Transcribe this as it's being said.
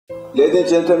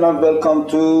Ladies and gentlemen, welcome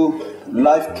to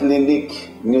Life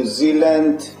Clinic New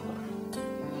Zealand.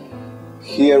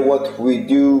 Here what we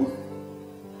do,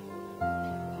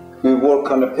 we work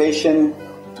on a patient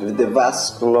with a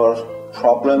vascular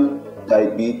problem,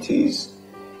 diabetes,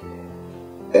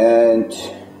 and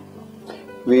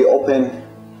we open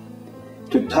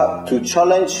to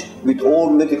challenge with all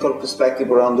medical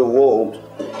perspective around the world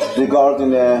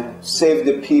regarding save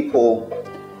the people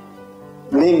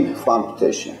limb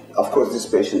amputation. Of course, this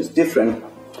patient is different,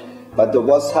 but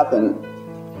what's happened,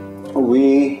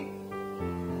 we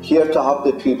here to help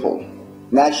the people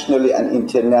nationally and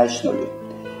internationally.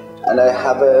 And I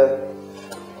have a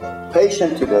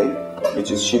patient today,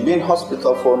 which is she's been in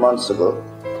hospital 4 months ago,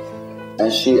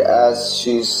 and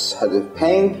she's had a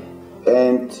pain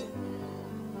and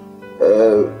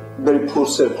very poor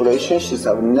circulation. She's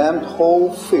have numbed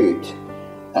whole feet,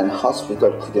 and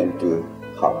hospital couldn't do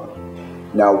help.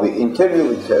 Now we interview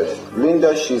with her.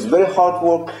 Linda, she's very hard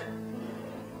work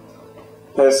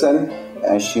person,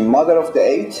 and she's mother of the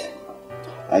 8,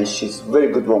 and she's a very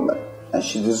good woman, and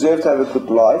she deserves to have a good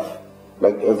life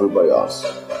like everybody else.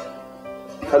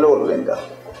 Hello, Linda.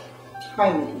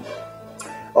 Hi, Mindy.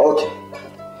 Okay.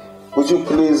 Would you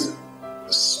please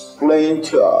explain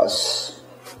to us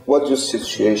what your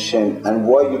situation and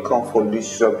why you come for Leech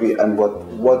therapy and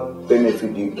what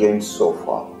benefit you gained so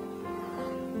far?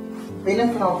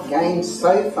 Benefit I've gained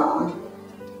so far,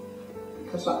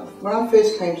 because when I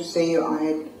first came to see you, I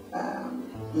had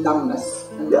numbness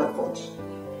in my foot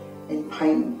and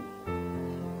pain,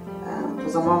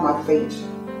 because I'm on my feet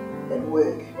at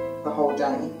work the whole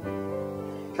day.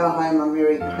 Go home, I'm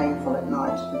very painful at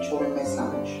night, and children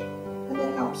massage, and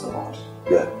that helps a lot.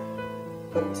 Yeah.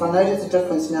 But I noticed a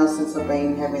difference now since I've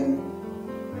been having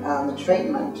the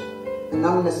treatment. The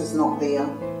numbness is not there.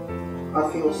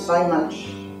 I feel so much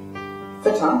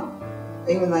fitter,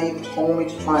 even though you've told me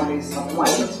to try and lose some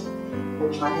weight,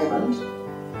 which I haven't,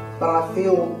 but I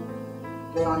feel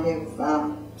that I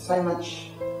have so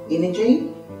much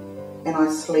energy, and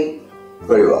I sleep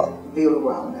very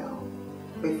well now.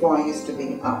 Before I used to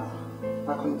be up,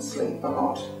 I couldn't sleep a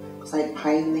lot because I had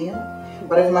pain there,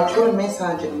 but if my children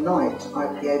massage at night,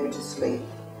 I'd be able to sleep,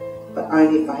 but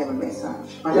only if I have a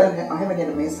massage. I haven't had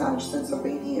a massage since I've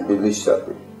been here. Leech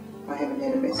therapy. I haven't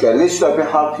had a massage. Okay, Leech therapy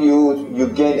help you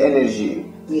gain energy.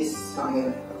 Yes, I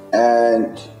have.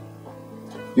 And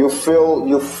you feel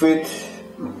your feet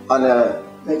on a...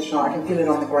 That's right, I can feel it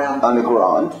on the ground. On the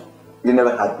ground. You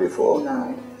never had before.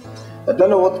 No. I don't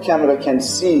know what camera can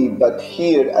see, but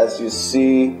here, as you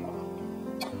see,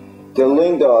 the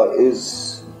Linda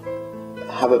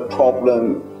have a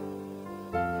problem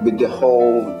with the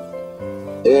whole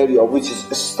area, which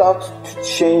is start to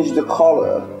change the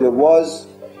color.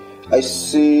 I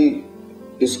see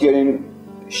it's getting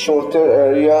shorter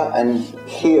area and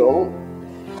heal,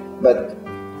 but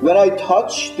when I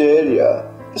touch the area,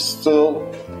 it's still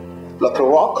like a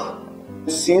rock.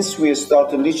 Since we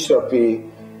started Leech therapy,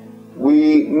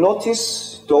 we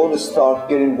notice those start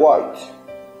getting white,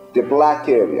 the black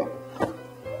area,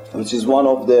 which is one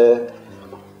of the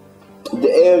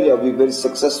area we're very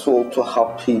successful to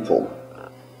help people.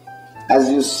 As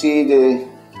you see, the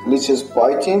leech is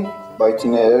biting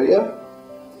area,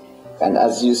 and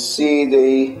as you see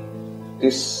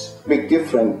this big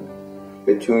difference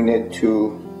between the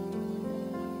two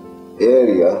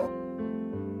area.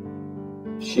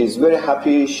 She's very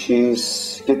happy,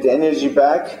 she's get the energy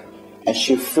back, and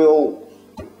she feel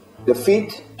the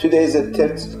feet. Today is the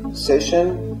 3rd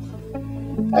session,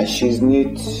 and she's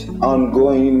need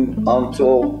ongoing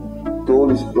until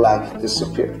those black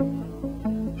disappear.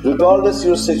 Regardless of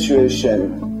your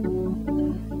situation,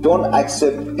 don't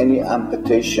accept any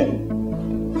amputation.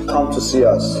 Come to see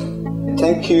us.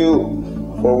 Thank you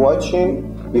for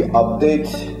watching. We update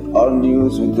our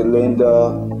news with the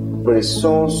Linda very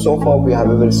soon. So far we have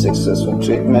a very successful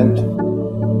treatment.